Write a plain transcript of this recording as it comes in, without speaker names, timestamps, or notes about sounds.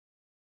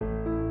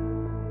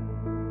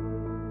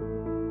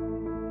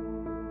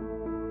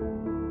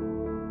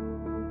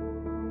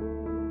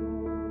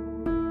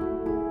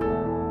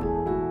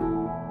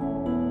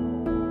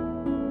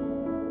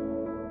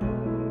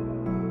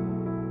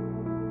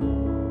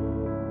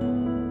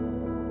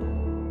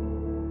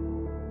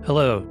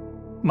Hello,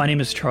 my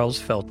name is Charles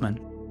Feldman.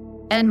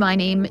 And my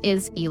name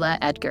is Ela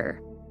Edgar,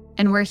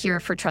 and we're here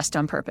for Trust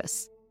on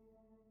Purpose.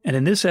 And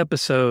in this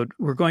episode,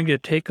 we're going to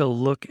take a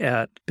look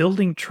at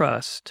building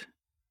trust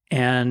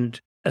and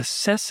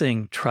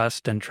assessing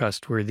trust and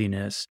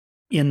trustworthiness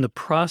in the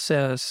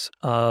process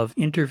of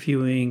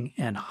interviewing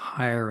and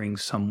hiring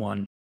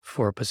someone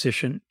for a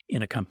position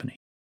in a company.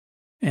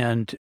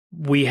 And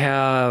we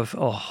have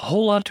a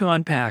whole lot to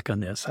unpack on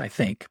this, I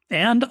think,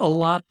 and a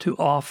lot to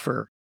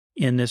offer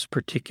in this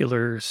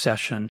particular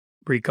session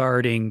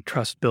regarding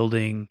trust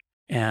building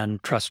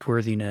and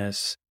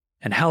trustworthiness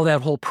and how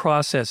that whole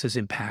process is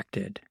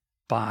impacted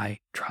by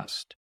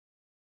trust.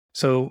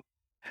 So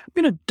I'm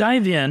going to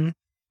dive in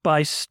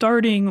by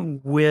starting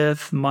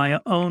with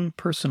my own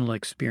personal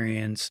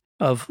experience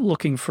of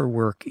looking for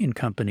work in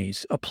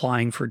companies,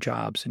 applying for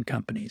jobs in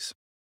companies.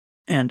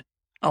 And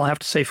I'll have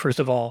to say, first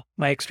of all,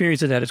 my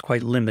experience of that is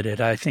quite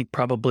limited. I think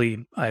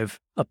probably I've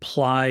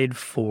applied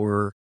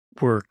for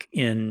work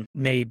in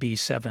maybe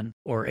 7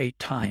 or 8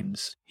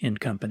 times in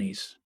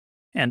companies.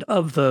 And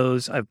of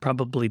those, I've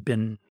probably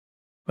been,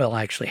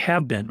 I actually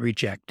have been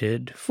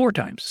rejected 4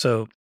 times.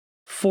 So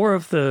 4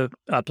 of the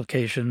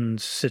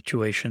applications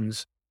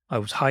situations, I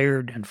was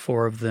hired, and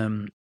 4 of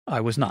them I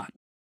was not.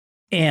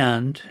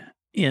 And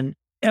in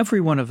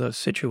every one of those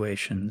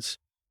situations,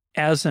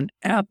 as an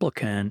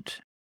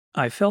applicant,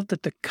 I felt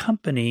that the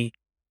company,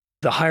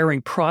 the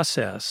hiring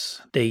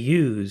process they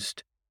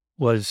used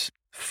was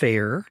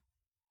fair.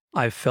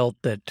 I felt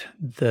that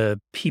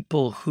the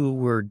people who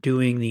were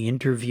doing the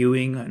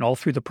interviewing and all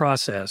through the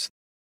process,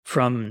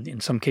 from, in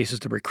some cases,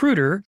 the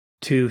recruiter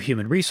to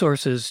human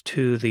resources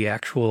to the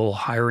actual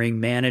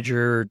hiring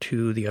manager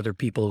to the other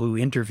people who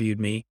interviewed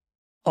me,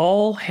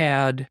 all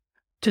had,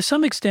 to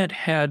some extent,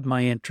 had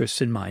my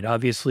interests in mind.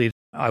 Obviously,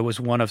 I was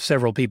one of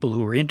several people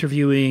who were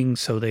interviewing,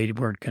 so they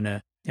weren't going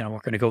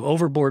to go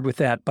overboard with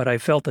that, but I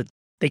felt that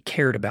they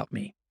cared about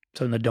me.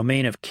 So in the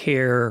domain of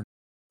care,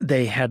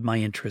 they had my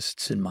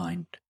interests in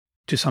mind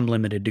to some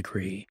limited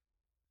degree.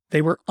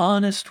 They were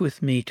honest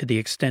with me to the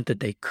extent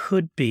that they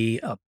could be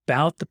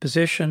about the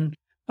position,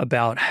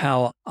 about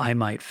how I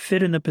might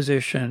fit in the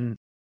position.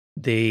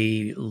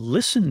 They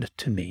listened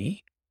to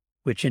me,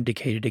 which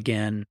indicated,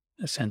 again,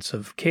 a sense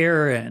of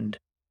care and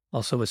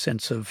also a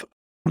sense of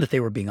that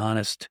they were being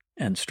honest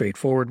and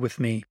straightforward with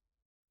me.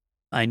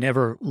 I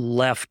never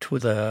left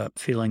with a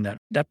feeling that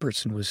that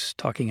person was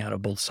talking out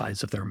of both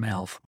sides of their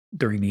mouth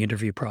during the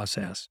interview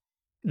process.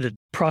 The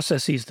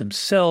processes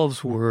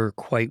themselves were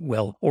quite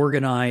well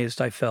organized,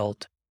 I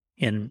felt,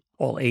 in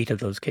all 8 of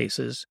those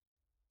cases.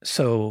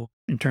 So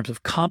in terms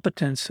of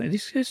competence,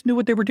 these guys knew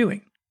what they were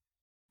doing.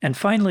 And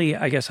finally,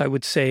 I guess I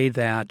would say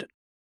that,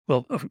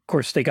 of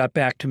course, they got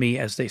back to me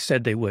as they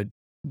said they would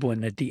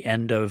when at the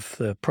end of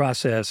the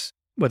process,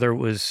 whether it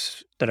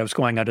was that I was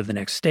going on to the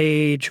next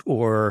stage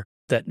or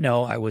that,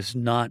 no, I was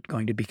not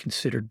going to be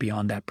considered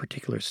beyond that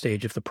particular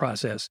stage of the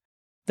process.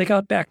 They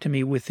got back to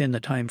me within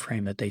the time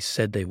frame that they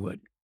said they would.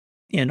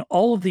 In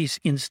all of these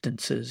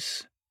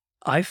instances,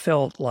 I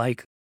felt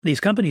like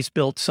these companies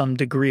built some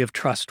degree of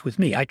trust with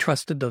me. I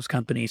trusted those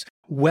companies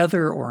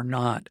whether or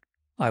not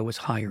I was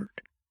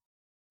hired.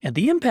 And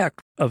the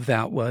impact of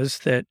that was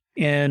that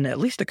in at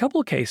least a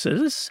couple of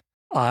cases,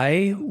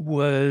 I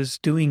was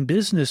doing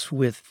business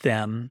with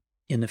them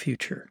in the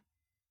future.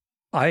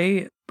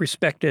 I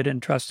respected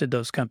and trusted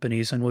those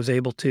companies and was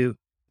able to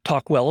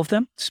talk well of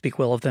them, speak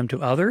well of them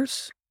to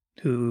others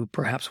who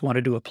perhaps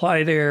wanted to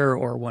apply there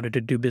or wanted to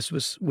do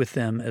business with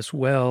them as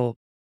well.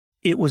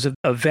 It was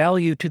a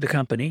value to the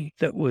company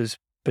that was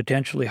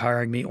potentially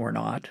hiring me or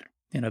not.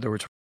 In other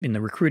words, in the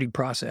recruiting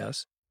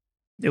process,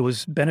 it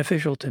was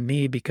beneficial to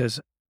me because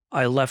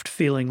I left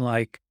feeling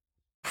like,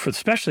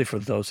 especially for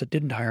those that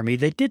didn't hire me,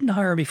 they didn't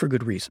hire me for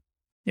good reason.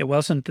 It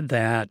wasn't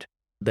that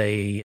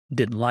they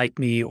didn't like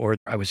me or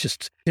I was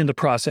just in the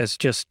process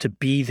just to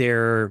be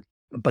there,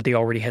 but they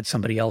already had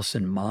somebody else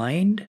in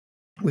mind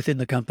within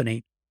the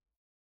company.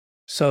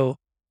 So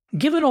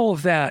given all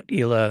of that,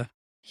 Ela,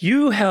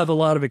 you have a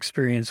lot of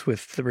experience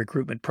with the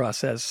recruitment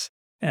process.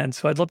 And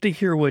so I'd love to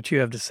hear what you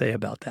have to say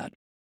about that.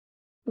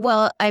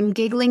 Well, I'm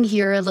giggling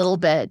here a little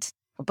bit,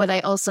 but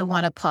I also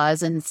want to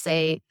pause and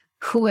say,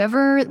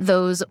 whoever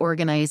those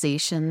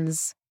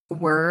organizations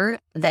were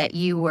that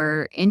you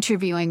were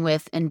interviewing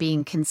with and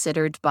being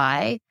considered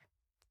by,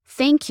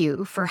 thank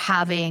you for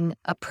having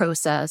a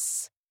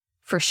process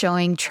for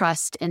showing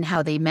trust in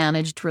how they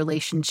managed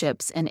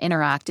relationships and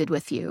interacted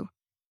with you.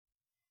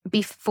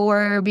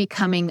 Before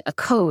becoming a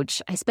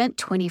coach, I spent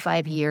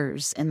 25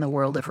 years in the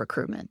world of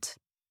recruitment.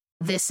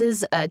 This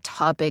is a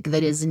topic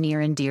that is near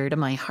and dear to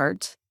my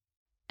heart.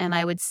 And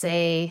I would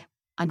say,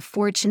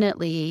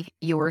 unfortunately,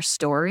 your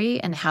story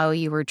and how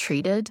you were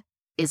treated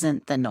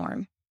isn't the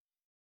norm.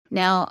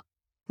 Now,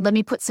 let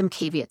me put some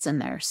caveats in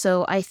there.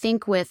 So I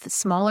think with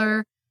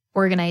smaller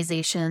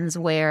organizations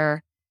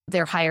where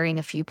they're hiring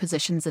a few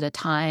positions at a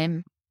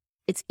time,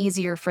 it's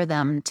easier for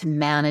them to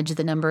manage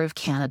the number of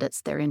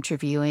candidates they're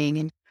interviewing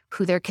and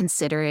who they're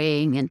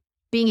considering and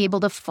being able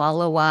to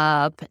follow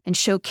up and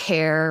show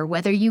care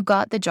whether you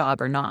got the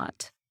job or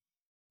not.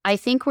 I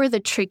think where the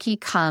tricky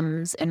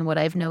comes and what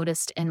I've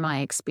noticed in my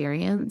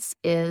experience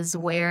is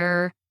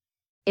where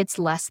it's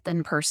less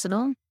than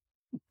personal,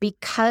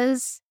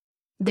 because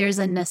there's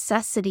a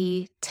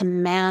necessity to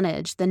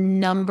manage the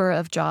number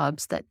of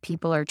jobs that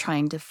people are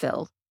trying to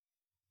fill.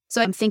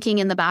 So I'm thinking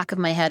in the back of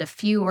my head, a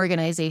few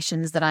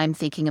organizations that I'm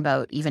thinking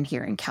about even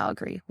here in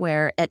Calgary,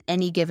 where at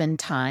any given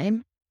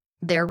time,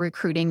 they're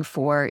recruiting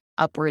for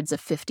upwards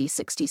of 50,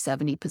 60,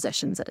 70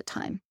 positions at a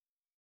time.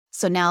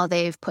 So now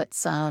they've put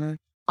some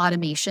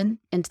automation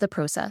into the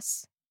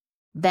process.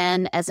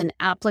 Then as an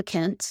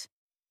applicant,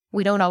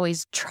 we don't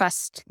always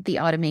trust the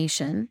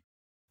automation.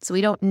 So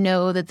we don't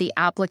know that the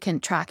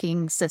applicant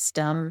tracking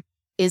system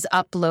is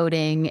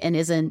uploading and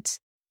isn't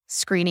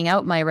screening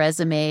out my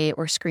resume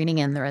or screening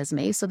in the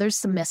resume. So there's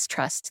some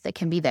mistrust that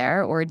can be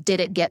there. Or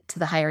did it get to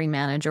the hiring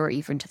manager or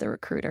even to the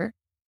recruiter?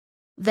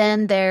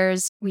 Then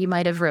we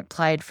might have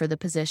applied for the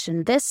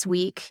position this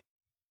week.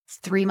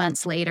 3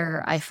 months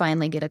later, I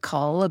finally get a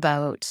call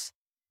about,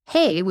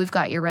 hey, we've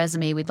got your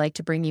resume. We'd like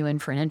to bring you in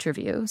for an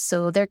interview.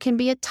 So there can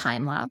be a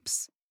time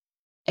lapse,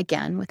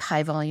 again, with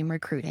high volume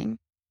recruiting.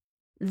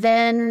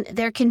 Then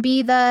there can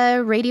be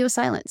the radio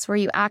silence where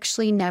you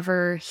actually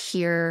never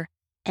hear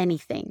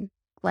anything.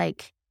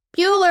 Like,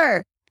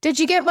 Bueller, did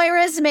you get my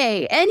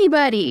resume?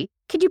 Anybody?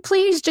 Could you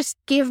please just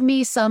give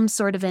me some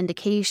sort of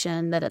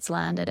indication that it's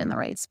landed in the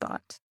right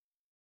spot?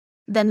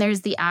 Then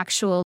there's the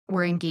actual,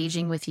 we're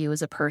engaging with you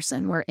as a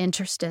person. We're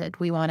interested.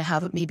 We want to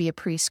have maybe a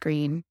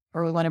pre-screen,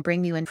 or we want to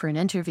bring you in for an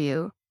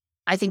interview.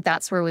 I think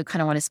that's where we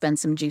kind of want to spend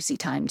some juicy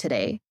time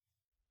today.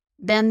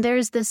 Then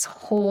there's this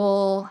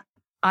whole,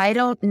 I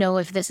don't know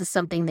if this is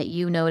something that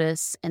you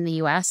notice in the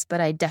US,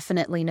 but I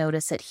definitely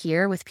notice it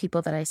here with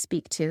people that I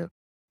speak to,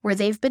 where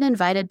they've been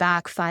invited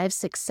back 5,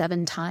 6,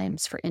 7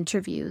 times for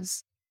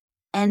interviews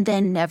and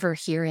then never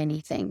hear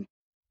anything,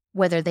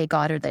 whether they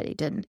got or that they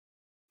didn't.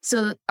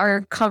 So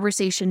our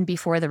conversation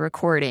before the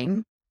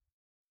recording,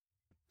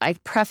 I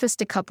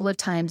prefaced a couple of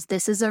times,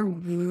 this is a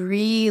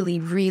really,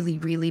 really,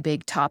 really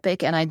big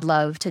topic, and I'd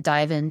love to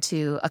dive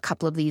into a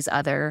couple of these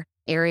other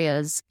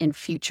areas in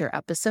future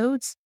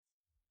episodes.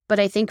 But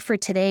I think for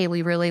today,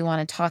 we really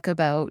want to talk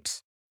about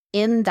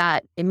in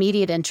that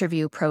immediate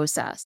interview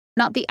process,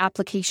 not the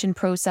application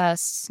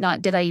process,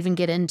 not did I even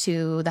get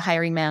into the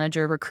hiring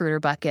manager recruiter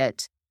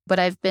bucket, but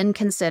I've been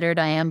considered,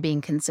 I am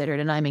being considered,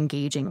 and I'm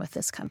engaging with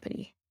this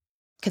company.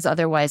 Because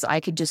otherwise I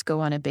could just go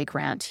on a big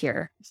rant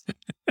here.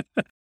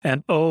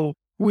 And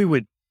we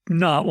would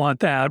not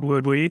want that,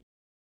 would we?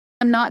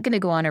 I'm not going to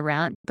go on a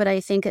rant, but I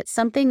think it's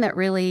something that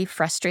really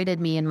frustrated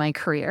me in my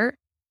career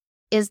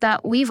is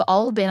that we've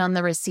all been on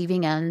the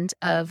receiving end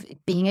of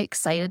being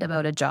excited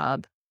about a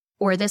job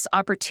or this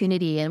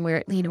opportunity, and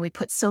we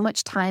put so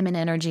much time and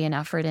energy and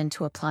effort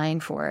into applying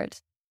for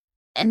it.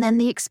 And then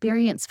the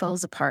experience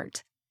falls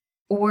apart,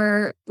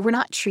 or we're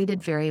not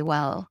treated very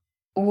well,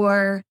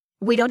 or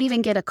we don't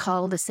even get a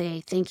call to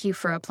say, thank you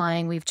for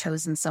applying, we've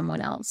chosen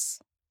someone else.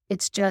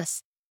 It's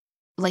just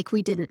like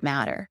we didn't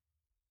matter.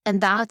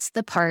 And that's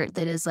the part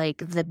that is like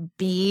the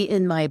bee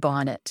in my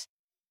bonnet.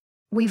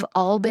 We've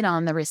all been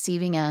on the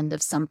receiving end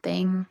of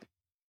something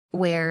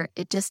where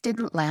it just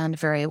didn't land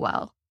very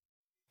well.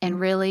 And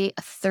really,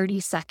 a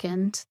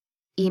 30-second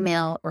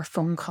email or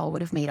phone call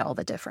would have made all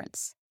the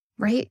difference,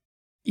 right?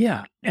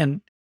 Yeah.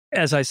 And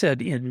as I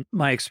said, in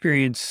my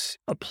experience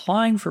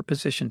applying for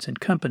positions in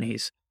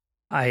companies,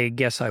 I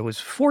guess I was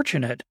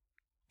fortunate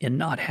in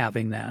not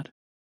having that.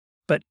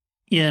 But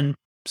in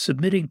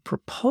submitting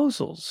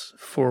proposals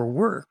for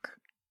work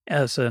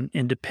as an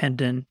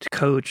independent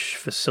coach,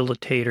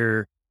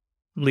 facilitator,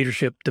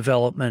 leadership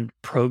development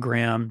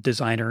program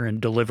designer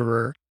and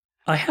deliverer,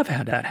 I have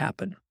had that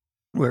happen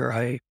where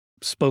I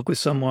spoke with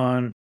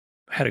someone,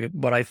 had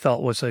what I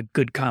felt was a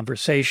good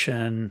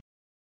conversation,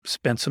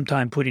 spent some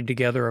time putting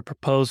together a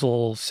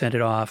proposal, sent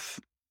it off,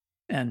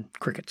 and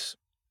crickets.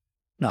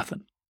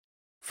 Nothing.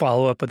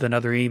 Follow up with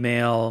another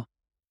email,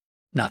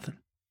 nothing.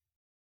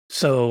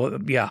 So,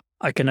 yeah,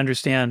 I can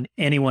understand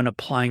anyone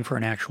applying for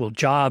an actual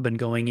job and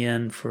going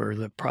in for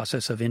the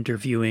process of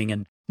interviewing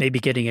and maybe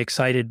getting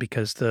excited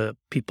because the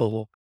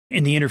people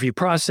in the interview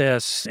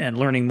process and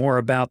learning more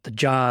about the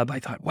job,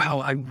 I thought, wow,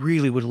 I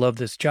really would love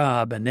this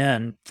job. And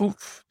then,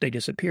 poof, they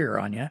disappear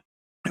on you.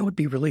 It would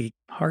be really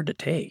hard to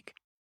take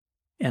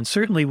and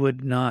certainly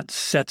would not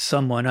set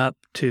someone up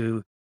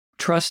to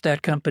trust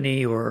that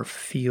company or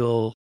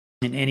feel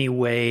in any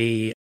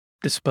way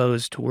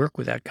disposed to work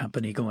with that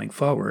company going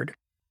forward.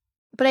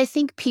 But I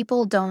think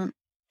people don't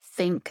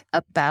think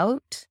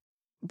about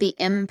the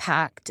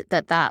impact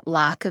that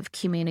lack of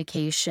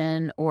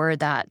communication or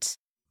that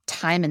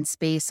time and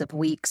space of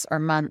weeks or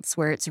months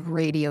where it's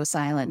radio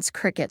silence,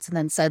 crickets, and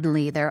then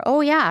suddenly they're,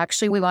 oh yeah,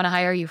 actually we want to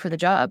hire you for the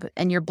job.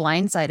 And you're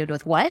blindsided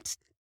with what?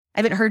 I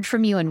haven't heard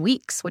from you in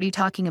weeks. What are you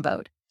talking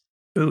about?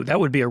 Ooh, that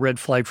would be a red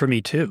flag for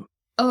me too.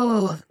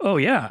 Oh,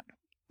 yeah.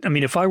 I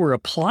mean, if I were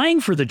applying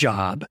for the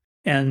job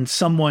and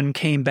someone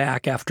came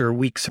back after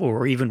weeks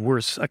or even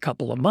worse, a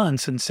couple of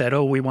months and said,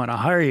 oh, we want to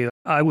hire you,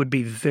 I would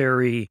be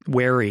very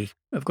wary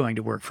of going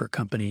to work for a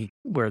company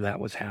where that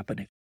was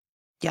happening.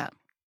 Yeah.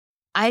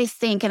 I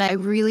think, and I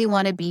really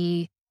want to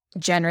be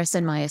generous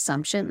in my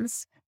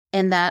assumptions,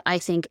 in that I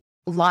think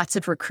lots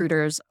of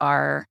recruiters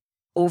are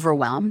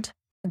overwhelmed.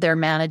 They're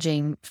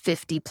managing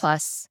 50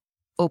 plus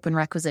open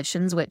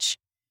requisitions, which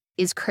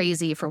is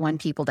crazy for one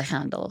people to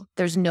handle.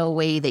 There's no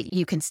way that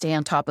you can stay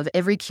on top of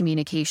every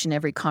communication,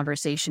 every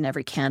conversation,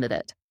 every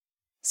candidate.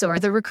 So are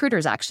the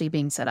recruiters actually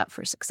being set up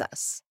for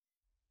success?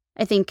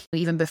 I think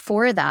even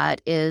before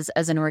that is,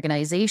 as an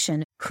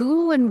organization,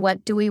 who and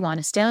what do we want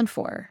to stand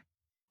for?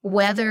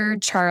 Whether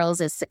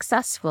Charles is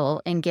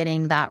successful in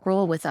getting that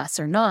role with us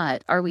or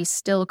not, are we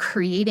still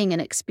creating an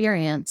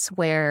experience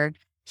where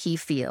he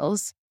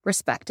feels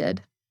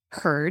respected,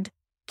 heard,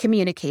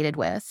 communicated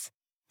with,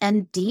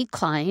 and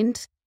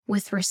declined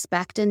with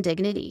respect and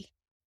dignity?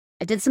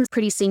 I did some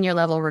pretty senior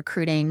level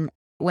recruiting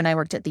when I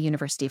worked at the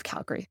University of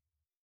Calgary.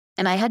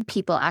 And I had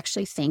people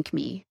actually thank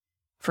me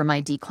for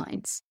my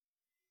declines.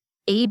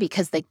 A,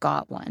 because they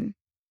got one.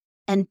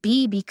 And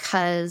B,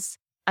 because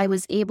I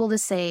was able to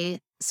say,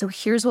 so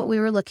here's what we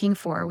were looking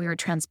for. We were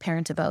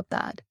transparent about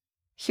that.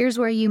 Here's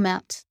where you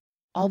met.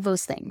 All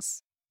those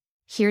things.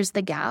 Here's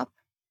the gap.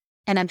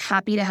 And I'm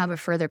happy to have a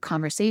further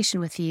conversation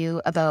with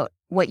you about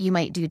what you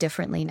might do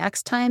differently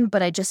next time.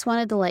 But I just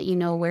wanted to let you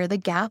know where the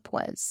gap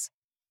was.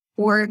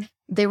 Or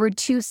there were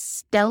two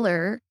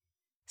stellar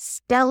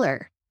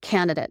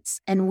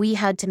candidates, and we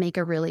had to make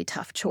a really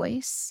tough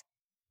choice.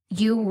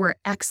 You were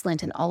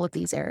excellent in all of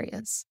these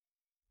areas.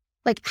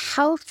 Like,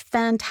 how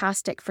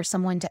fantastic for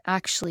someone to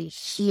actually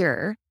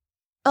hear,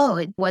 oh,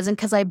 it wasn't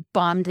because I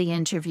bombed the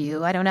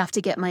interview. I don't have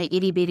to get my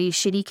itty bitty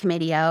shitty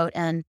committee out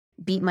and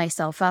beat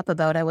myself up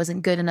about I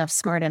wasn't good enough,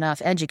 smart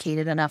enough,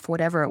 educated enough,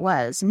 whatever it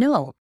was.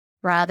 No,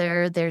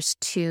 rather there's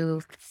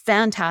two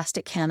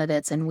fantastic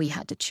candidates and we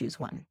had to choose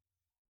one.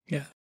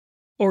 Yeah.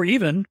 Or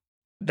even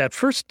that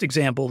first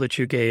example that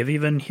you gave,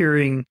 even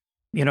hearing,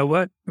 you know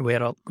what, we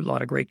had a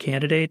lot of great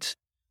candidates.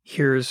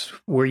 Here's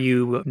where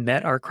you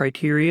met our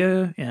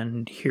criteria,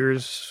 and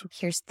here's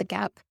the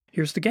gap.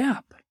 Here's the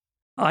gap.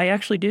 I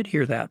actually did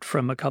hear that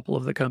from a couple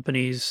of the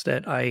companies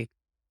that I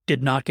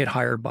did not get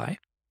hired by.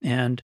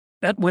 And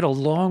that went a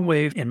long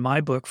way in my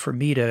book for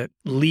me to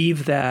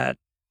leave that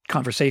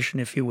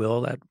conversation, if you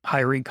will, that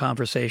hiring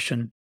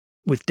conversation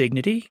with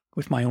dignity,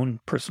 with my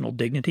own personal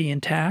dignity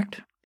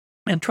intact,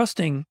 and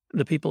trusting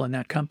the people in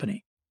that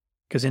company.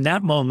 Because in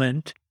that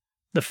moment,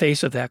 the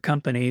face of that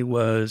company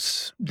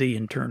was the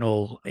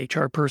internal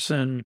HR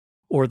person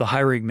or the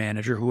hiring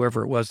manager,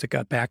 whoever it was that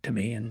got back to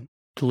me and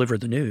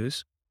delivered the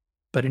news.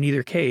 But in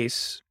either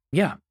case,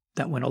 yeah,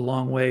 that went a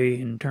long way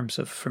in terms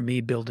of, for me,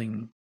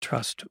 building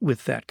trust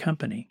with that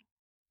company.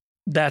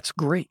 That's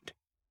great.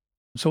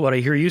 So what I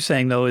hear you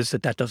saying, though, is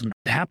that doesn't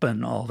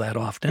happen all that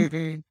often.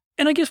 Mm-hmm.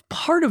 And I guess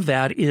part of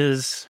that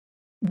is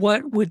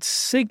what would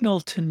signal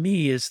to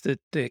me is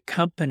that the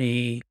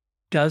company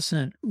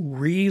doesn't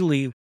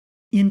really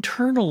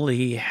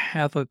internally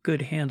have a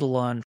good handle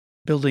on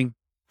building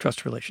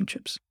trust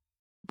relationships,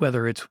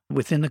 whether it's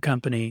within the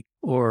company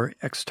or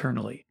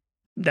externally.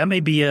 That may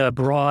be a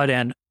broad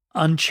and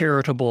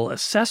uncharitable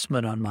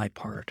assessment on my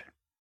part,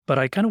 but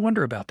I kind of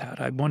wonder about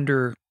that. I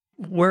wonder,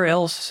 where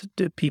else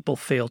do people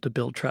fail to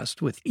build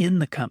trust within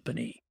the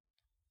company?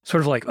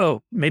 Sort of like,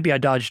 oh, maybe I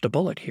dodged a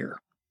bullet here.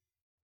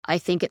 I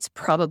think it's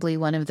probably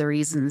one of the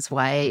reasons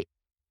why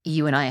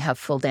you and I have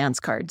full dance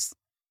cards,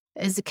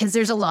 is because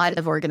there's a lot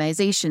of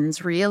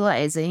organizations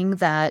realizing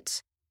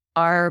that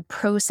our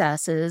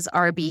processes,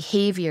 our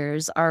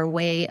behaviors, our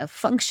way of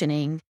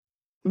functioning,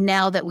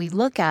 now that we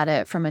look at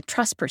it from a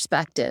trust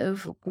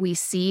perspective, we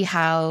see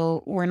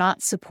how we're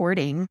not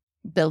supporting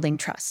building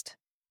trust,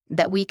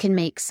 that we can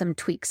make some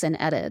tweaks and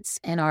edits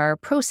in our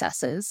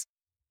processes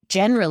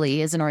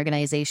generally as an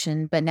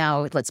organization, but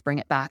now let's bring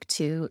it back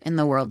to in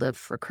the world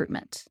of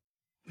recruitment.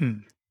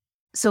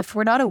 So if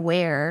we're not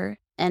aware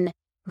and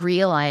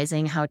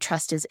realizing how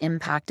trust is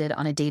impacted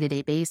on a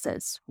day-to-day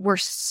basis, we're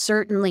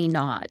certainly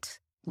not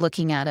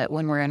looking at it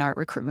when we're in our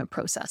recruitment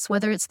process,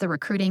 whether it's the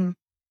recruiting,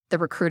 the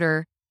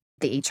recruiter,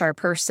 the HR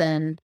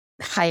person,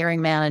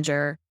 hiring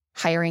manager,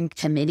 hiring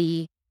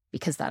committee,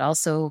 because that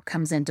also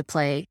comes into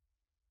play.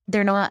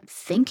 They're not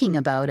thinking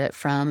about it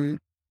from,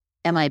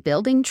 am I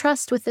building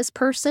trust with this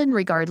person,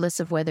 regardless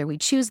of whether we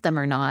choose them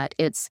or not?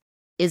 It's,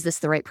 is this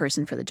the right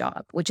person for the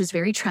job? Which is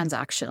very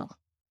transactional,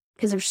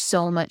 because there's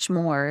so much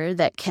more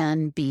that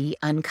can be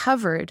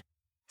uncovered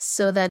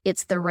so that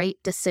it's the right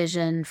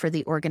decision for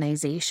the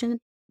organization,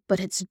 but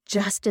it's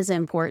just as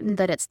important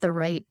that it's the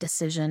right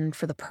decision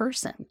for the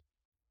person.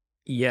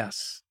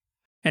 Yes.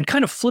 And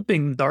kind of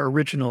flipping our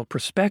original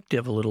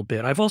perspective a little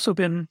bit, I've also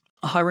been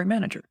a hiring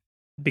manager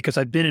because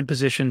I've been in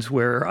positions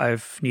where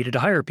I've needed to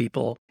hire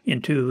people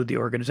into the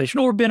organization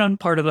or been on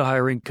part of the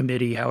hiring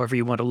committee, however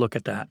you want to look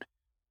at that.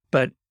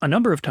 But a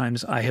number of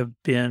times I have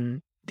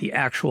been the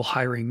actual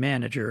hiring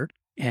manager,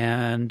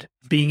 and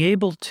being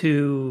able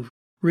to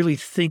really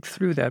think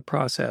through that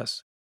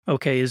process.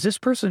 Okay, is this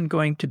person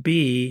going to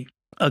be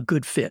a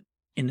good fit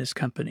in this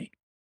company?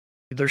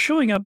 They're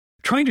showing up,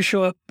 trying to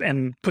show up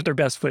and put their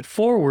best foot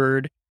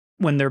forward.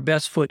 When their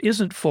best foot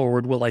isn't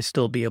forward, will I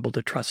still be able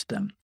to trust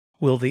them?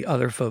 will the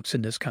other folks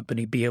in this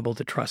company be able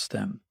to trust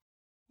them?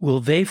 Will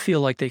they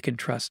feel like they can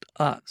trust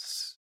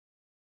us?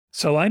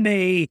 So I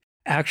may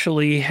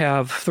actually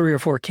have 3 or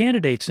 4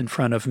 candidates in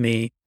front of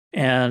me,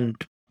 and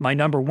my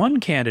number one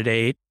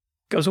candidate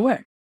goes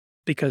away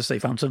because they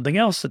found something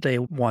else that they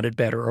wanted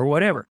better or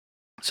whatever.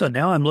 So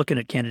now I'm looking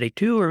at candidate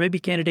 2 or maybe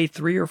candidate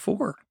 3 or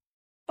 4.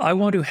 I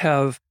want to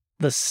have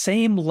the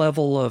same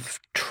level of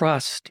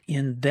trust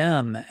in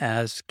them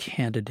as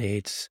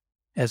candidates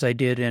as I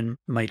did in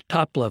my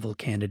top level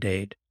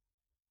candidate.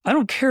 I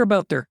don't care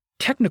about their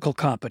technical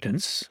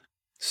competence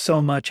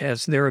so much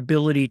as their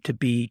ability to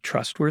be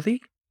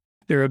trustworthy,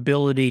 their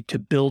ability to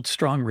build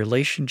strong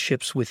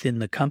relationships within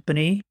the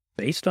company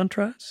based on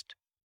trust.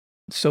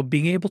 So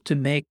being able to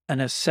make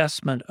an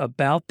assessment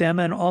about them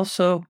and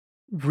also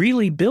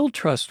really build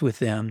trust with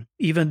them,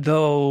 even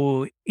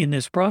though in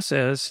this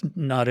process,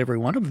 not every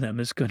one of them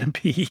is going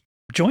to be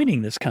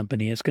joining this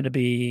company, is going to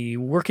be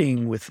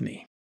working with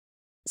me.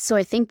 So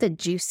I think the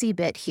juicy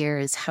bit here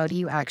is, how do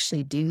you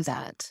actually do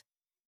that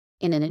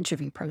in an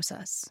interview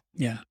process?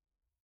 Yeah.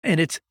 And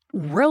it's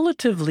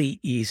relatively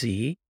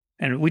easy.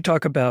 And we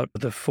talk about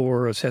the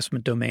 4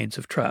 assessment domains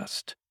of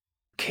trust: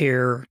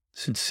 care,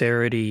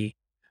 sincerity,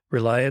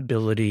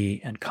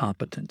 reliability, and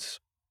competence.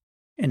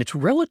 And it's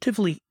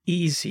relatively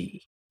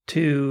easy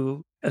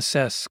to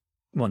assess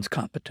one's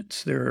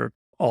competence. There are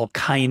all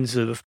kinds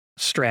of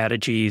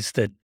strategies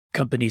that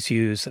companies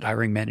use, that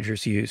hiring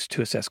managers use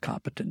to assess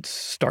competence,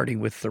 starting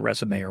with the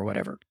resume or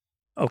whatever.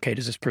 Okay,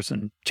 does this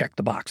person check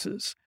the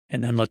boxes?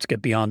 And then let's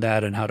get beyond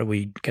that, and how do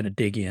we kind of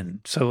dig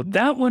in? So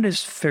that one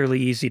is fairly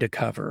easy to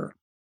cover.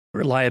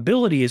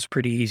 Reliability is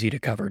pretty easy to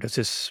cover. Does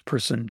this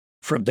person,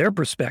 from their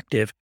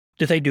perspective,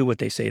 do they do what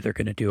they say they're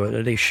going to do?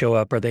 Do they show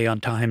up? Are they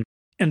on time?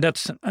 And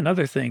that's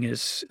another thing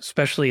is,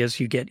 especially as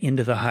you get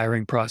into the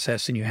hiring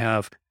process and you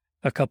have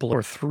a couple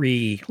or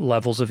 3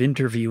 levels of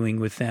interviewing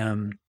with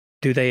them,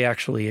 do they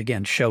actually,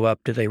 again, show up?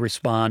 Do they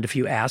respond? If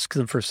you ask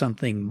them for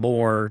something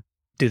more,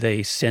 do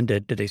they send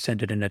it? Do they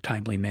send it in a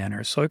timely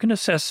manner? So I can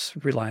assess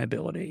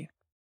reliability.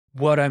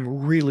 What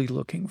I'm really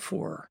looking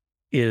for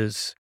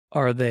is,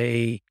 are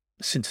they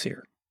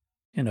sincere?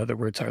 In other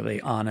words, are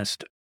they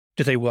honest?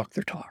 Do they walk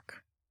their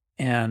talk?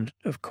 And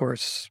of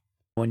course,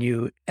 when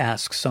you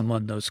ask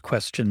someone those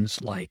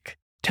questions like,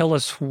 tell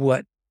us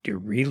what you're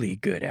really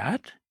good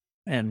at,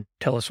 and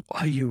tell us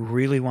why you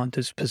really want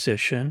this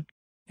position,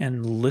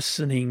 and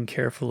listening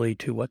carefully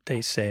to what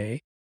they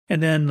say,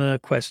 and then the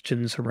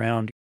questions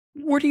around,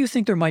 where do you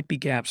think there might be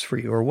gaps for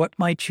you, or what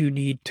might you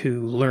need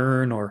to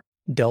learn or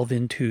delve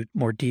into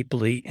more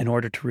deeply in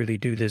order to really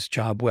do this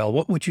job well?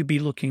 What would you be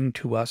looking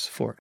to us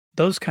for?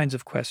 Those kinds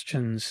of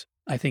questions,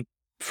 I think,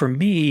 for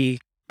me,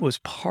 was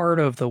part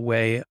of the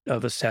way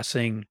of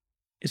assessing,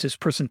 is this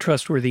person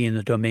trustworthy in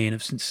the domain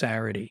of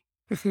sincerity?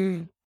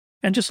 Mm-hmm.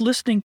 And just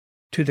listening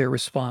to their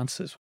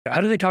responses.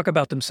 How do they talk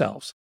about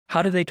themselves?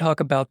 How do they talk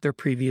about their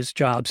previous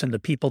jobs and the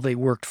people they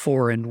worked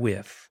for and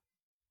with?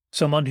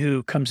 Someone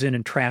who comes in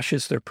and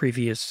trashes their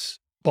previous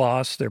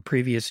boss, their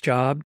previous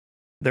job,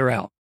 they're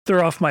out.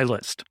 They're off my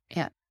list.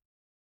 Yeah.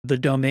 The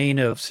domain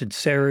of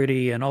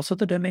sincerity and also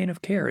the domain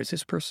of care. Is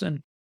this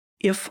person,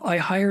 if I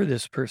hire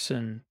this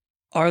person,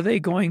 are they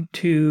going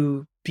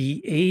to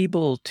be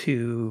able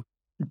to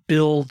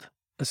build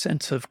a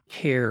sense of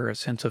care, a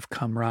sense of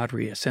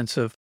camaraderie, a sense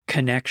of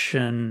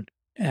connection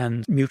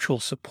and mutual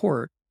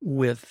support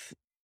with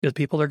the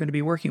people they're going to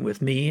be working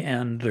with, me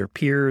and their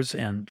peers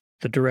and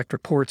the direct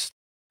reports?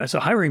 As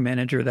a hiring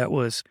manager, that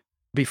was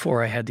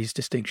before I had these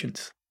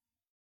distinctions.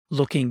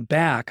 Looking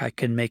back, I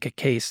can make a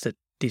case that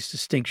these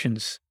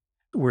distinctions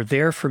were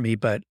there for me,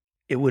 but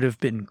it would have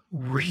been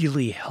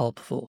really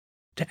helpful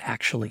to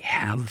actually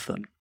have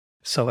them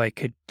so I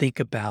could think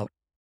about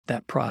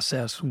that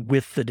process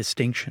with the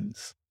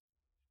distinctions.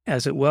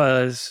 As it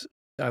was,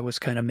 I was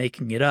kind of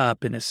making it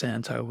up in a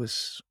sense. I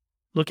was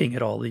looking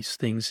at all these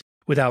things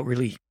without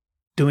really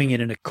doing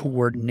it in a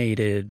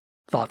coordinated,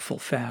 thoughtful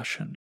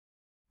fashion.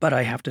 But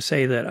I have to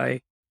say that I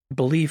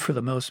believe for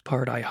the most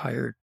part, I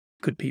hired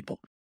good people.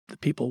 The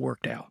people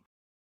worked out.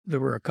 There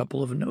were a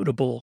couple of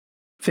notable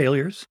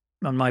failures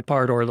on my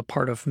part or the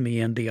part of me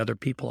and the other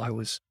people I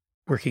was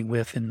working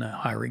with in the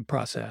hiring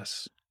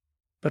process.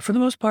 But for the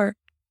most part,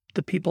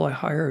 the people I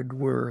hired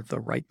were the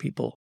right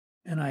people.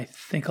 And I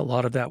think a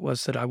lot of that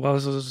was that I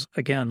was,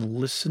 again,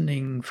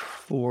 listening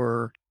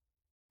for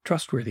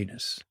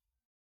trustworthiness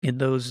in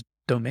those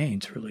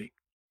domains, really.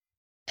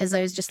 As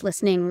I was just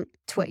listening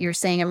to what you're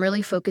saying, I'm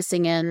really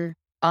focusing in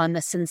on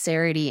the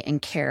sincerity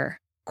and care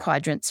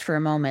quadrants for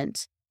a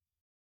moment.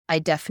 I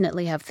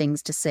definitely have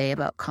things to say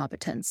about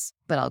competence,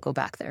 but I'll go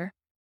back there.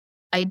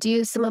 I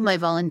do some of my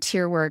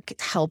volunteer work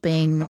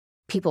helping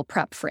people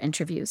prep for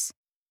interviews.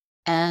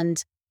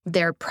 And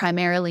they're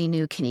primarily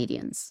new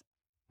Canadians.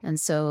 And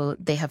so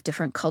they have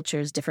different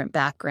cultures, different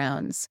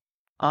backgrounds.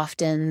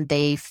 Often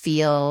they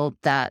feel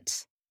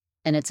that,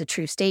 and it's a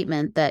true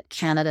statement, that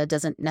Canada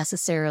doesn't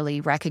necessarily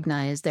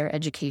recognize their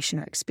education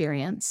or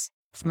experience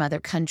from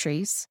other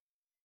countries.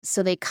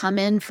 So they come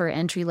in for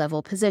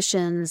entry-level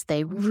positions.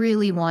 They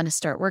really want to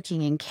start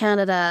working in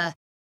Canada.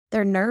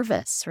 They're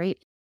nervous, right?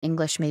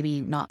 English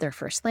maybe not their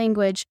first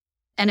language.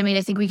 And I mean,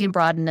 I think we can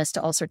broaden this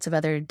to all sorts of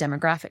other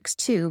demographics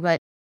too. But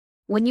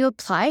when you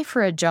apply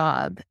for a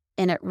job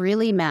and it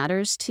really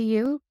matters to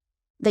you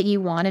that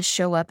you want to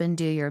show up and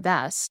do your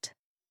best,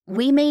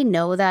 we may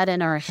know that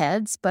in our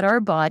heads, but our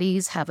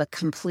bodies have a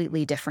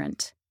completely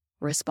different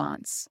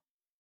response.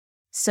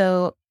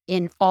 So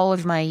in all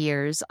of my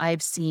years,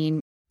 I've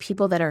seen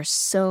people that are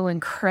so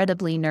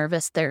incredibly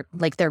nervous, their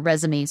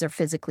resumes are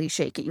physically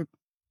shaking,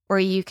 or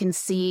you can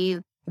see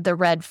the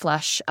red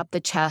flush up the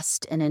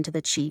chest and into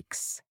the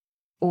cheeks,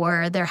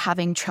 or they're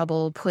having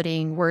trouble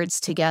putting words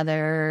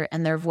together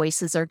and their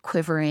voices are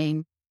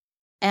quivering.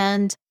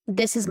 And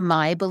this is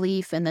my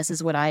belief, and this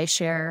is what I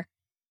share.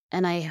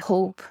 And I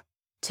hope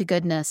to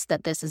goodness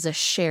that this is a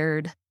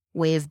shared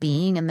way of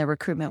being in the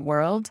recruitment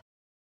world.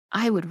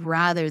 I would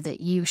rather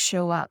that you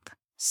show up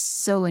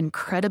so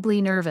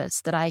incredibly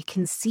nervous that I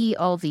can see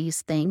all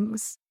these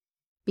things,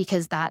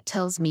 because that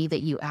tells me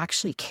that you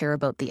actually care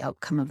about the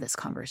outcome of this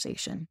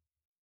conversation.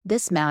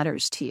 This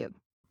matters to you.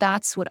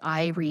 That's what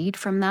I read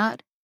from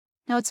that.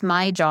 Now, it's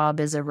my job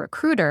as a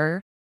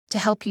recruiter to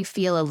help you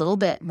feel a little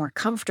bit more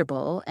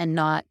comfortable and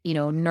not,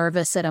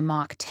 nervous at a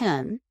Mach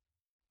 10.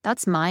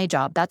 That's my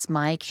job. That's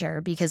my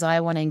care, because I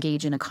want to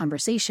engage in a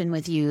conversation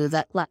with you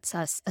that lets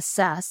us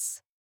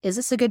assess, is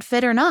this a good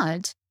fit or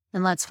not?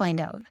 And let's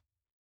find out.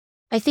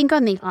 I think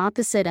on the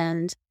opposite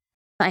end,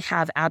 I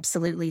have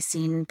absolutely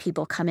seen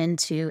people come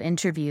into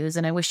interviews,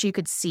 and I wish you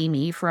could see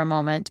me for a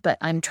moment, but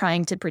I'm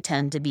trying to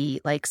pretend to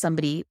be like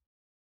somebody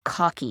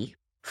cocky,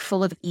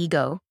 full of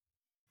ego.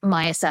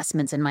 My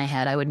assessments in my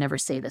head, I would never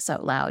say this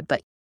out loud,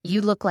 but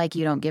you look like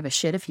you don't give a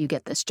shit if you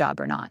get this job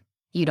or not.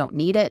 You don't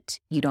need it.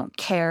 You don't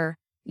care.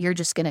 You're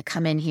just going to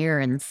come in here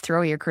and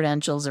throw your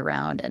credentials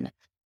around. And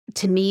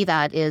to me,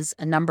 that is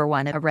number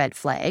one, a red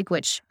flag,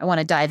 which I want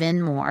to dive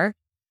in more.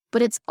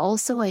 But it's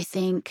also, I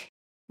think,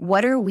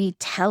 what are we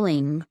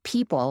telling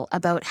people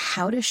about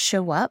how to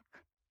show up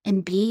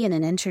and be in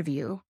an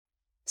interview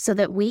so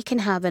that we can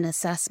have an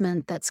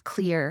assessment that's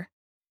clear,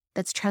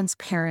 that's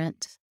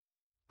transparent,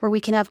 where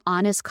we can have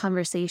honest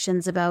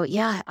conversations about,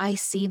 yeah, I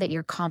see that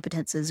your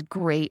competence is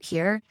great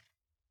here,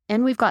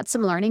 and we've got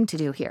some learning to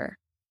do here.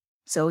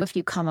 So if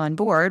you come on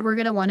board, we're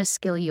going to want to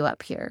skill you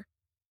up here.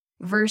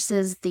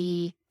 Versus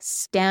the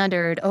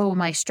standard, oh,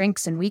 my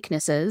strengths and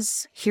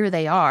weaknesses, here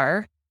they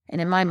are. And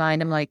in my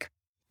mind, I'm like,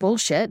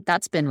 bullshit,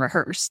 that's been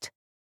rehearsed.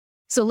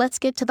 So let's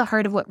get to the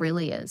heart of what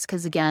really is.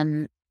 Because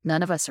again,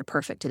 none of us are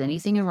perfect at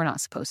anything, and we're not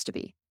supposed to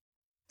be.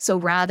 So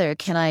rather,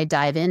 can I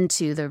dive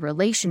into the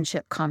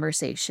relationship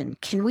conversation?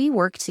 Can we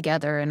work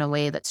together in a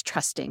way that's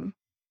trusting?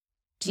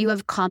 Do you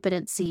have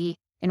competency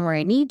in where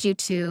I need you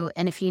to?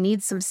 And if you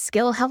need some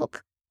skill help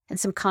and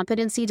some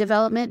competency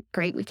development,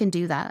 great, we can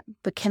do that.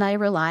 But can I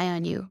rely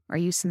on you? Are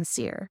you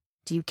sincere?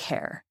 Do you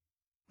care?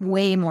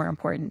 Way more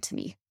important to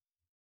me.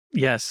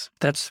 Yes,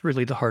 that's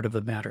really the heart of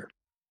the matter.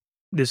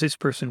 Is this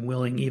person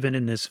willing, even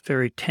in this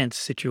very tense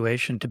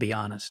situation, to be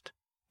honest?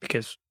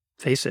 Because,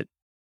 face it,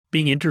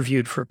 being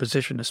interviewed for a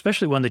position,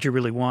 especially one that you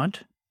really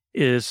want,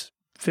 is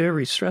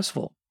very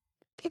stressful.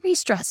 Very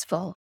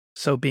stressful.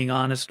 So being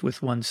honest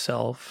with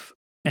oneself,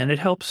 and it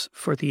helps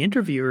for the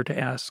interviewer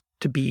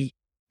to be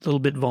a little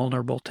bit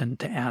vulnerable,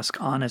 to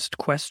ask honest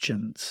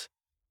questions.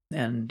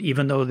 And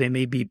even though they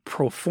may be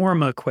pro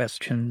forma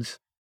questions,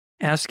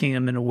 asking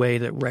them in a way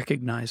that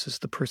recognizes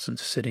the person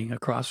sitting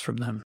across from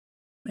them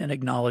and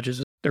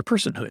acknowledges their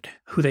personhood,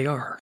 who they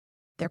are.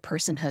 Their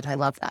personhood, I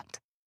love that.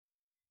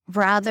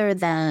 Rather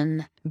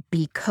than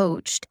be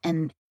coached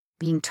and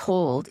being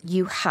told,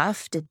 you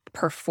have to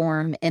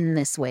perform in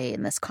this way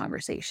in this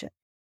conversation.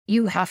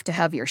 You have to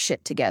have your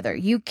shit together.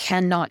 You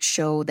cannot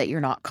show that you're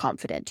not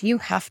confident. You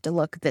have to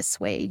look this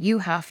way. You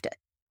have to.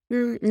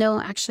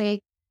 No,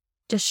 actually,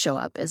 just show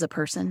up as a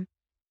person.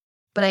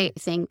 But I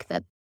think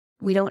that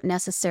we don't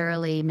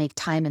necessarily make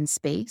time and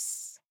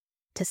space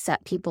to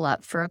set people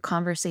up for a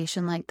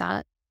conversation like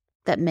that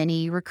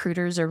many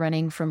recruiters are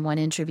running from one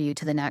interview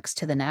to the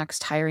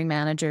next, hiring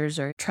managers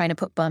are trying to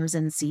put bums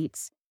in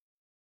seats.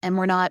 And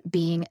we're not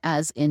being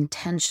as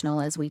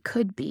intentional as we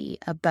could be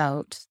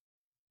about,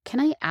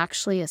 can I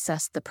actually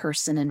assess the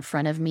person in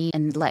front of me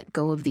and let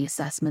go of the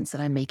assessments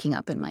that I'm making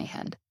up in my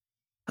head?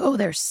 Oh,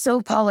 they're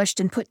so polished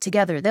and put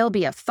together. They'll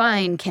be a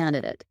fine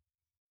candidate.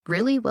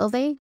 Really? Will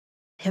they?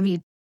 Have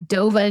you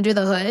dove under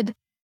the hood?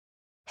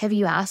 Have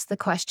you asked the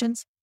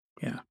questions?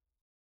 Yeah.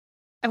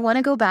 I want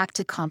to go back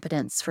to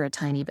competence for a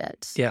tiny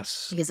bit.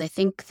 Yes. Because I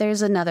think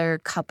there's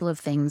another couple of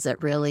things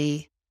that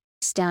really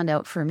stand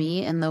out for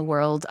me in the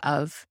world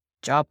of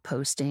job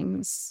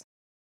postings.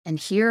 And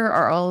here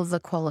are all of the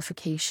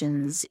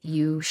qualifications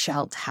you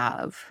shalt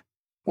have,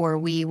 or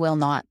we will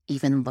not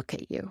even look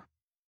at you.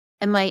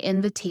 And my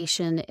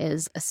invitation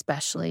is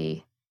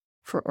especially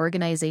for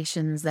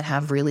organizations that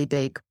have really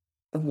big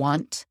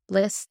want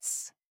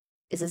lists.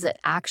 Is it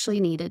actually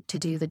needed to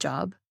do the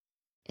job?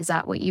 Is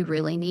that what you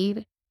really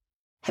need?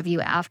 Have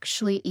you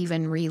actually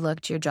even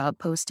relooked your job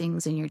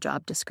postings and your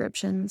job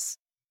descriptions?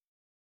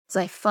 So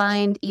I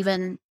find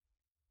even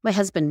my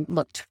husband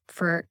looked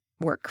for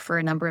work for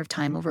a number of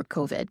time over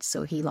COVID.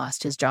 So he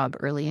lost his job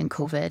early in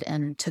COVID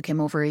and took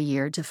him over a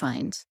year to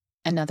find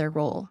another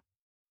role.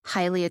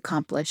 Highly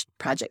accomplished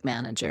project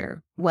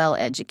manager,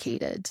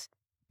 well-educated,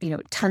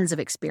 tons of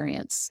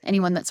experience.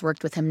 Anyone that's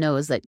worked with him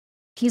knows that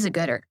he's a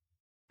gooder.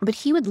 But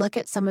he would look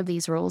at some of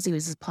these roles he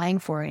was applying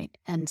for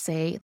and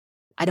say,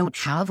 I don't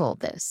have all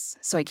this,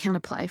 so I can't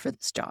apply for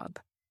this job.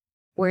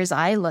 Whereas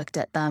I looked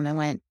at them and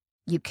went,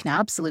 you can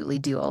absolutely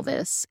do all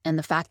this. And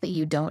the fact that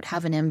you don't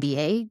have an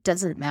MBA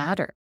doesn't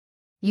matter.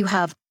 You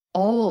have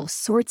all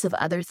sorts of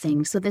other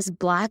things. So this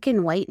black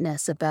and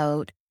whiteness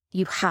about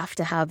you have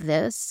to have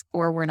this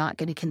or we're not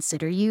going to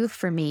consider you,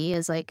 for me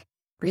is like,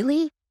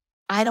 really?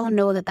 I don't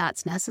know that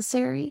that's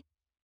necessary.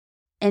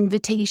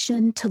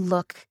 Invitation to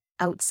look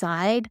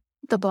outside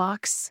the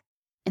box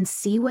and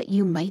see what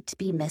you might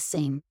be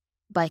missing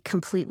by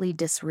completely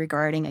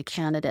disregarding a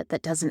candidate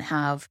that doesn't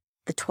have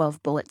the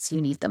 12 bullets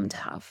you need them to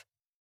have.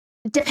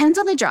 It depends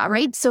on the job,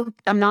 right? So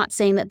I'm not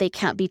saying that they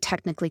can't be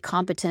technically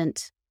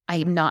competent.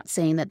 I'm not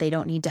saying that they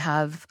don't need to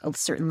have a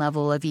certain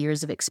level of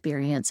years of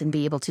experience and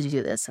be able to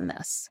do this and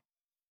this.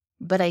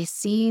 But I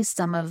see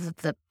some of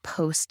the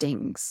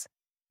postings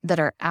that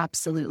are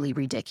absolutely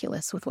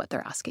ridiculous with what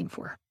they're asking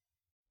for.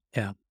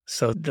 Yeah.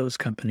 So those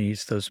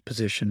companies, those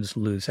positions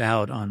lose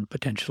out on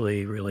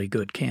potentially really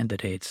good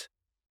candidates.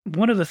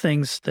 One of the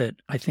things that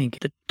I think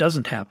that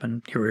doesn't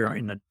happen, here we are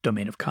in the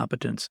domain of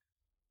competence,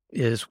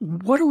 is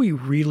what are we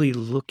really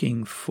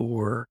looking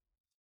for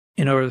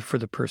in order for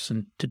the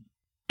person to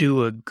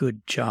do a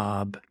good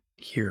job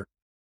here?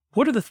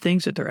 What are the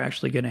things that they're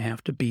actually going to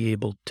have to be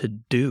able to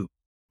do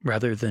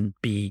rather than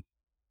be?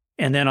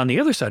 And then on the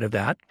other side of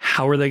that,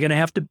 how are they going to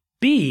have to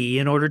be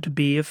in order to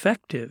be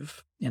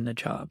effective in the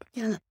job?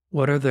 Yeah.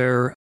 What are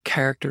their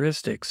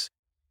characteristics?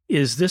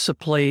 Is this a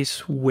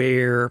place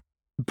where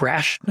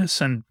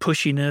brashness and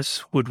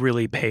pushiness would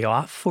really pay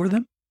off for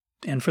them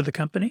and for the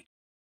company?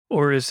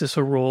 Or is this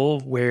a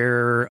role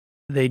where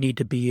they need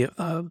to be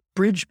a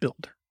bridge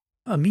builder,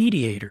 a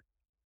mediator?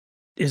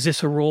 Is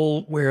this a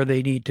role where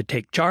they need to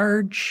take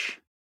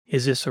charge?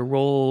 Is this a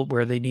role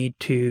where they need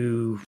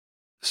to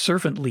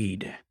servant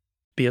lead,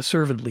 be a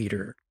servant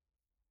leader?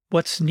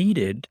 What's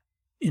needed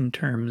in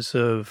terms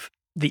of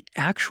the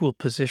actual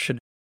position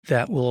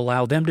that will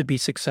allow them to be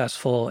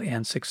successful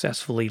and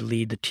successfully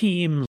lead the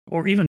team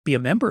or even be a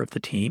member of the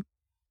team?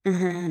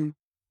 Mm-hmm.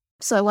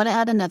 So I want to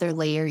add another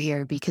layer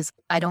here because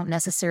I don't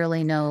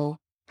necessarily know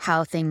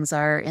how things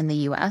are in the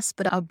US,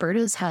 but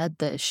Alberta's had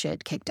the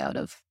shit kicked out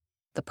of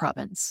the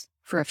province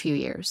for a few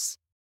years.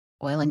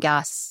 Oil and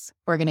gas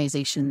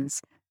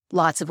organizations,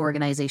 lots of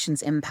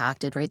organizations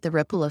impacted, right? The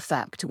ripple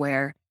effect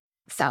where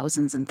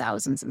thousands and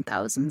thousands and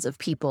thousands of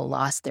people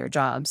lost their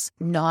jobs,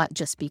 not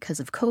just because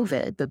of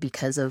COVID, but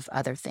because of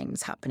other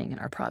things happening in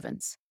our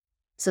province.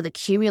 So the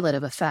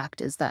cumulative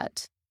effect is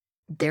that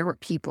there were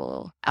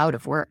people out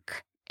of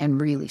work and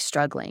really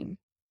struggling.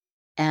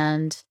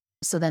 And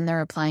so then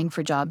they're applying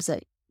for jobs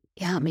that,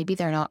 maybe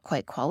they're not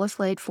quite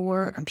qualified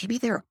for, or maybe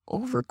they're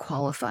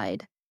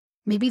overqualified.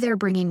 Maybe they're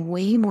bringing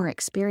way more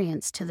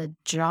experience to the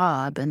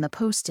job and the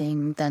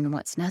posting than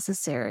what's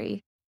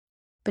necessary.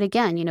 But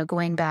again,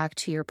 going back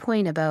to your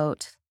point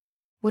about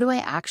what do I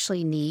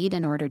actually need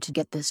in order to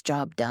get this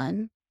job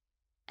done?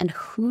 And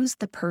who's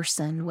the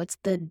person? What's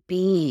the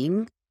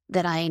being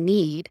that I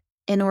need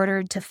in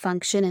order to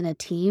function in a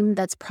team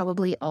that's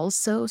probably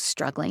also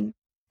struggling,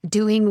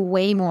 doing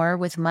way more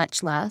with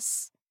much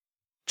less,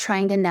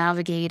 trying to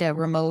navigate a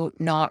remote,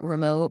 not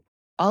remote,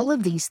 all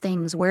of these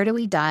things? Where do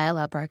we dial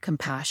up our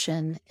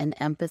compassion and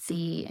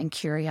empathy and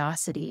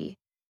curiosity?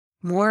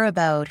 More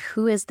about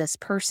who is this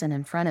person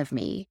in front of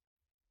me?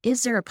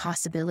 Is there a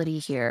possibility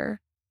here?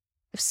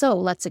 If so,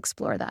 let's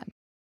explore that.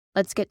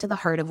 Let's get to the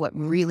heart of what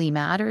really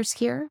matters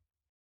here.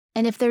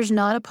 And if there's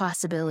not a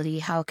possibility,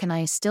 how can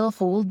I still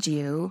hold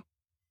you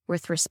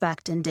with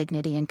respect and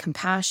dignity and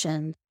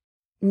compassion,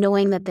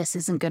 knowing that this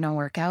isn't going to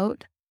work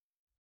out,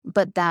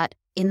 but that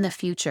in the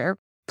future,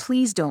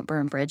 please don't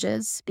burn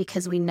bridges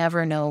because we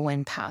never know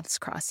when paths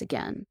cross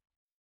again.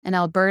 And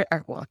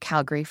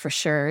Calgary for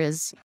sure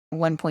is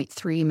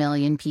 1.3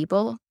 million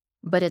people,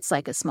 but it's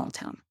like a small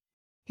town.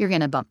 You're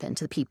going to bump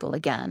into people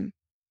again.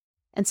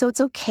 And so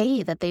it's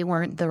okay that they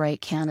weren't the right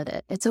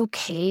candidate. It's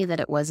okay that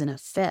it wasn't a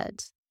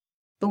fit.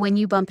 But when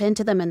you bump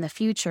into them in the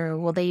future,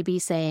 will they be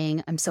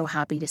saying, I'm so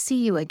happy to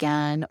see you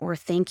again, or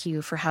thank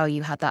you for how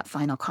you had that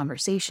final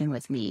conversation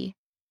with me?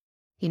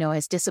 I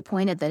was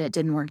disappointed that it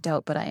didn't work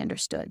out, but I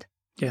understood.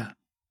 Yeah.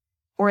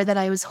 Or that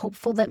I was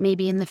hopeful that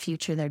maybe in the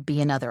future there'd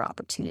be another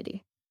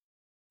opportunity.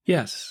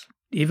 Yes.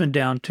 Even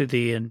down to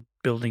in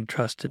building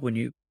trust, when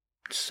you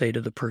say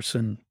to the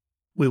person,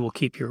 we will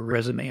keep your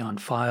resume on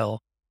file,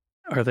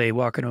 are they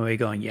walking away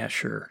going, yeah,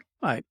 sure,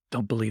 I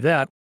don't believe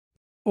that?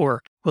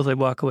 Or will they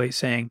walk away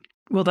saying,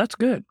 well, that's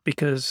good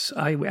because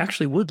I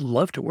actually would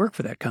love to work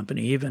for that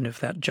company, even if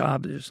that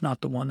job is not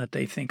the one that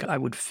they think I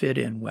would fit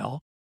in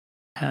well.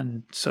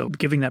 And so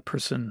giving that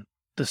person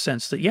the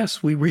sense that,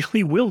 yes, we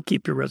really will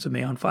keep your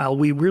resume on file.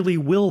 We really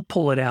will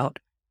pull it out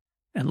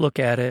and look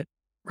at it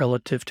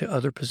relative to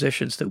other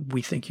positions that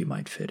we think you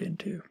might fit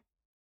into.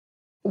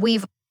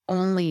 we've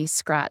only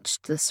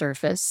scratched the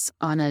surface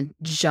on a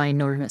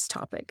ginormous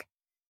topic.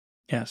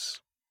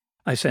 Yes,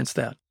 I sense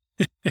that,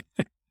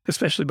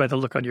 especially by the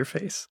look on your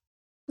face.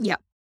 Yeah.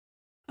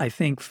 I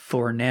think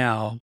for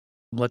now,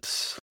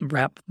 let's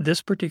wrap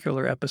this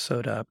particular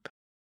episode up.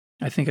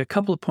 I think a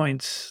couple of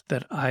points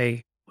that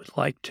I would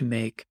like to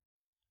make.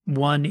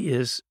 One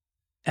is,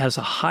 as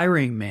a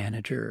hiring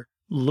manager,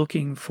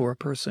 looking for a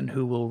person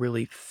who will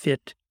really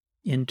fit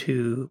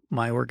into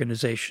my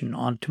organization,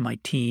 onto my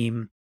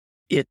team,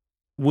 it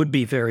would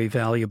be very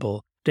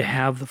valuable to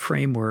have the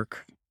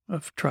framework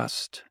of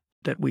trust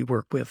that we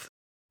work with,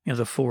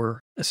 the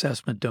 4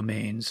 assessment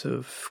domains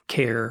of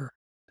care,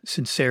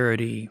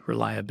 sincerity,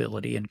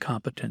 reliability, and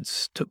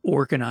competence, to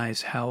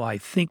organize how I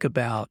think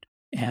about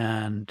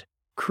and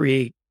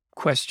create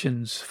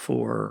questions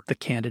for the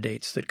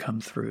candidates that come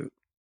through.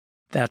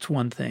 That's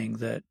one thing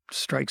that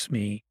strikes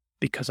me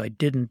because I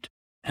didn't.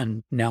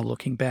 And now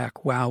looking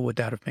back, wow, would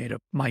that have made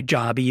my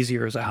job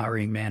easier as a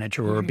hiring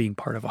manager or being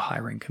part of a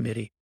hiring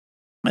committee?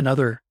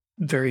 Another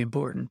very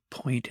important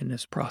point in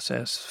this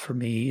process for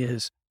me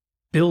is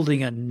building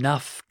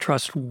enough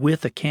trust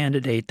with a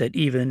candidate that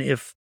even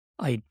if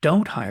I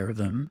don't hire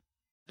them,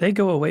 they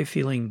go away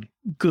feeling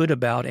good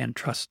about and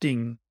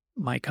trusting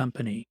my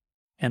company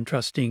and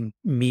trusting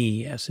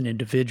me as an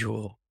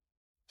individual,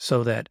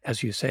 so that,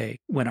 as you say,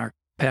 when our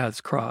paths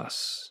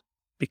cross,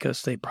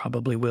 because they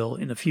probably will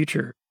in the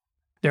future,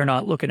 they're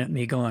not looking at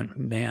me going,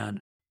 man,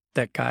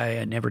 that guy,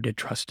 I never did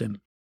trust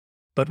him.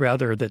 But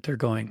rather that they're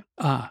going,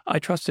 I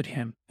trusted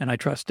him and I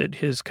trusted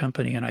his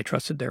company and I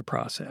trusted their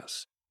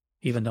process,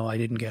 even though I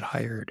didn't get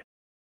hired.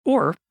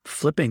 Or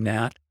flipping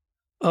that,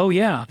 oh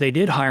yeah, they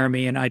did hire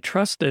me and I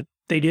trust that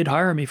they did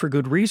hire me for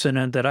good reason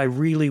and that I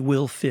really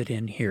will fit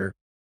in here.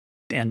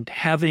 And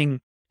having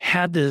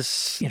had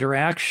this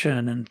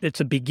interaction, and it's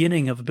a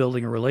beginning of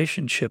building a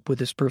relationship with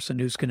this person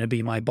who's going to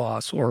be my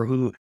boss or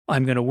who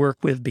I'm going to work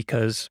with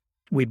because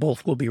we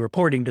both will be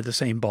reporting to the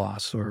same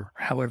boss or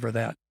however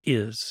that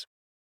is.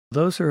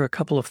 Those are a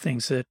couple of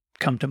things that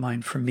come to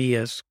mind for me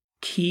as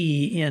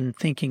key in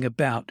thinking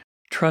about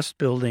trust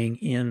building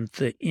in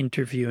the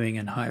interviewing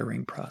and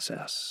hiring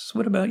process.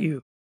 What about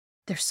you?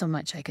 There's so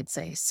much I could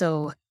say.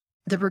 So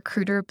the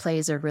recruiter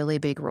plays a really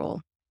big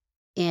role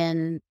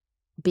in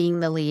being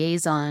the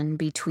liaison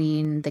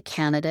between the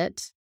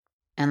candidate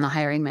and the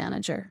hiring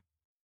manager.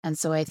 And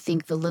so I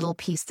think the little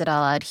piece that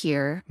I'll add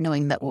here,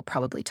 knowing that we'll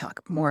probably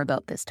talk more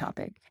about this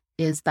topic,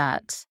 is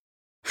that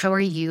how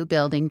are you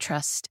building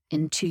trust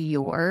into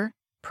your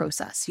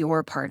process,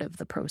 your part of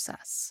the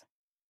process?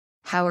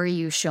 How are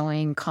you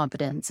showing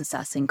competence,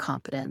 assessing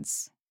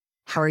competence?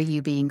 How are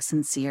you being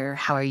sincere?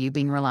 How are you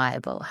being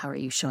reliable? How are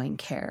you showing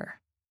care?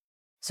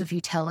 So if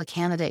you tell a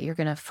candidate you're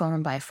going to phone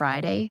them by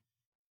Friday,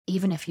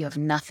 even if you have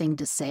nothing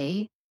to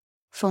say,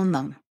 phone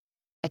them.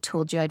 I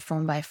told you I'd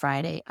phone by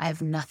Friday. I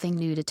have nothing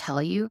new to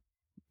tell you,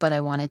 but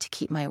I wanted to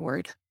keep my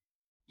word.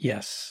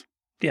 Yes.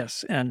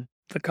 And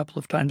the couple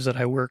of times that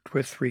I worked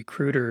with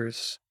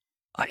recruiters,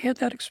 I had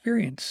that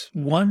experience.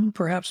 One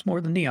perhaps more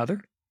than the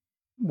other.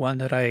 One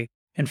that I,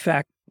 in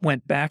fact,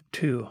 went back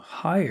to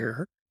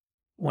hire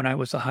when I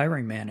was a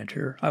hiring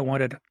manager. I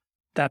wanted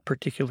that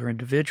particular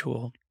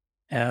individual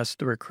as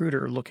the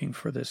recruiter looking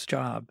for this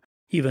job,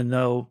 even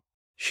though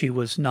she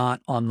was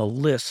not on the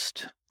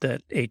list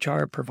that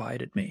HR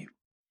provided me.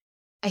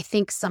 I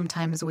think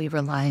sometimes we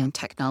rely on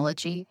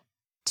technology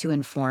to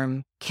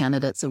inform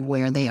candidates of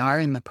where they are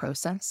in the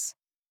process.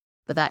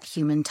 But that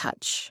human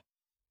touch,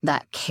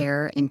 that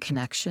care and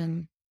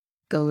connection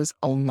goes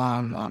a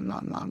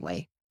long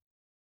way.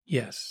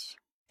 Yes.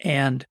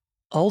 And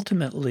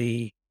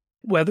ultimately,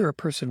 whether a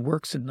person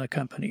works in the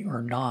company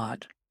or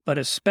not, but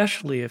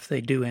especially if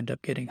they do end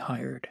up getting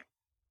hired,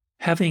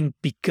 having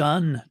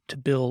begun to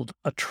build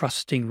a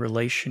trusting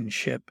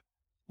relationship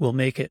will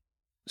make it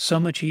so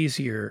much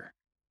easier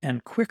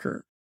and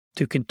quicker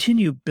to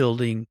continue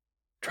building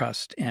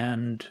trust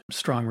and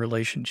strong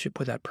relationship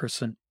with that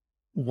person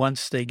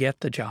once they get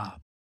the job.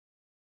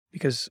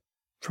 Because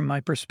from my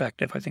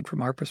perspective, I think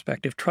from our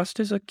perspective, trust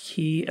is a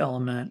key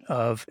element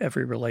of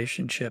every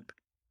relationship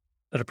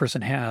that a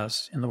person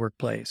has in the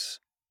workplace.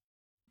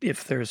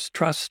 If there's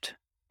trust,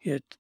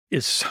 it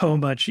is so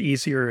much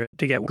easier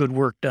to get good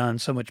work done,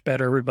 so much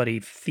better. Everybody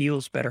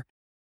feels better.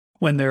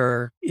 When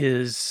there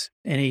is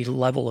any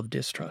level of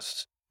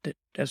distrust, that,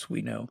 as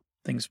we know,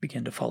 things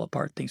begin to fall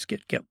apart, things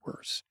get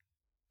worse.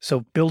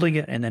 So building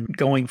it and then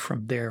going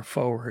from there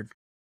forward.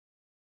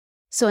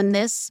 So in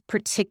this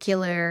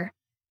particular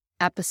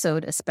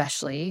episode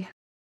especially,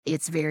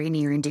 it's very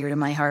near and dear to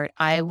my heart.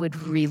 I would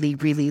really,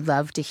 really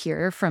love to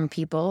hear from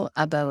people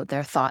about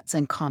their thoughts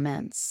and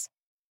comments,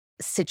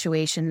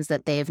 situations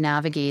that they've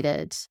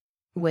navigated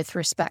with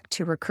respect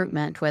to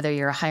recruitment, whether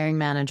you're a hiring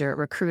manager, a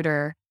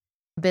recruiter,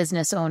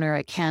 business owner,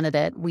 a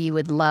candidate. We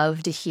would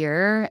love to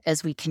hear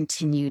as we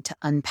continue to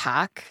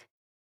unpack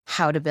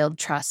how to build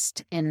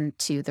trust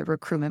into the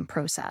recruitment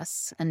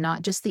process and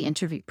not just the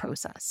interview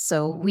process.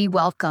 So we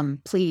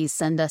welcome, please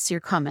send us your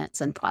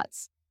comments and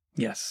thoughts.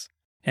 Yes.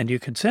 And you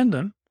can send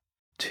them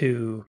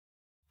to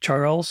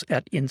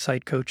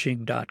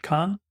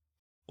charles@insightcoaching.com,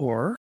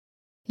 or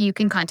you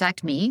can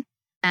contact me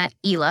at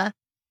Ila,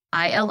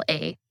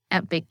 I-L-A,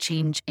 at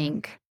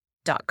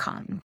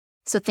bigchangeinc.com.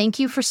 So thank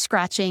you for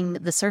scratching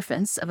the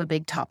surface of a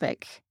big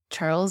topic.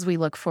 Charles, we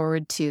look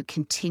forward to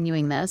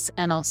continuing this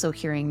and also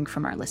hearing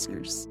from our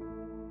listeners.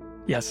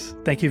 Yes,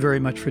 thank you very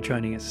much for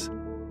joining us.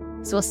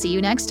 So we'll see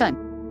you next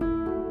time.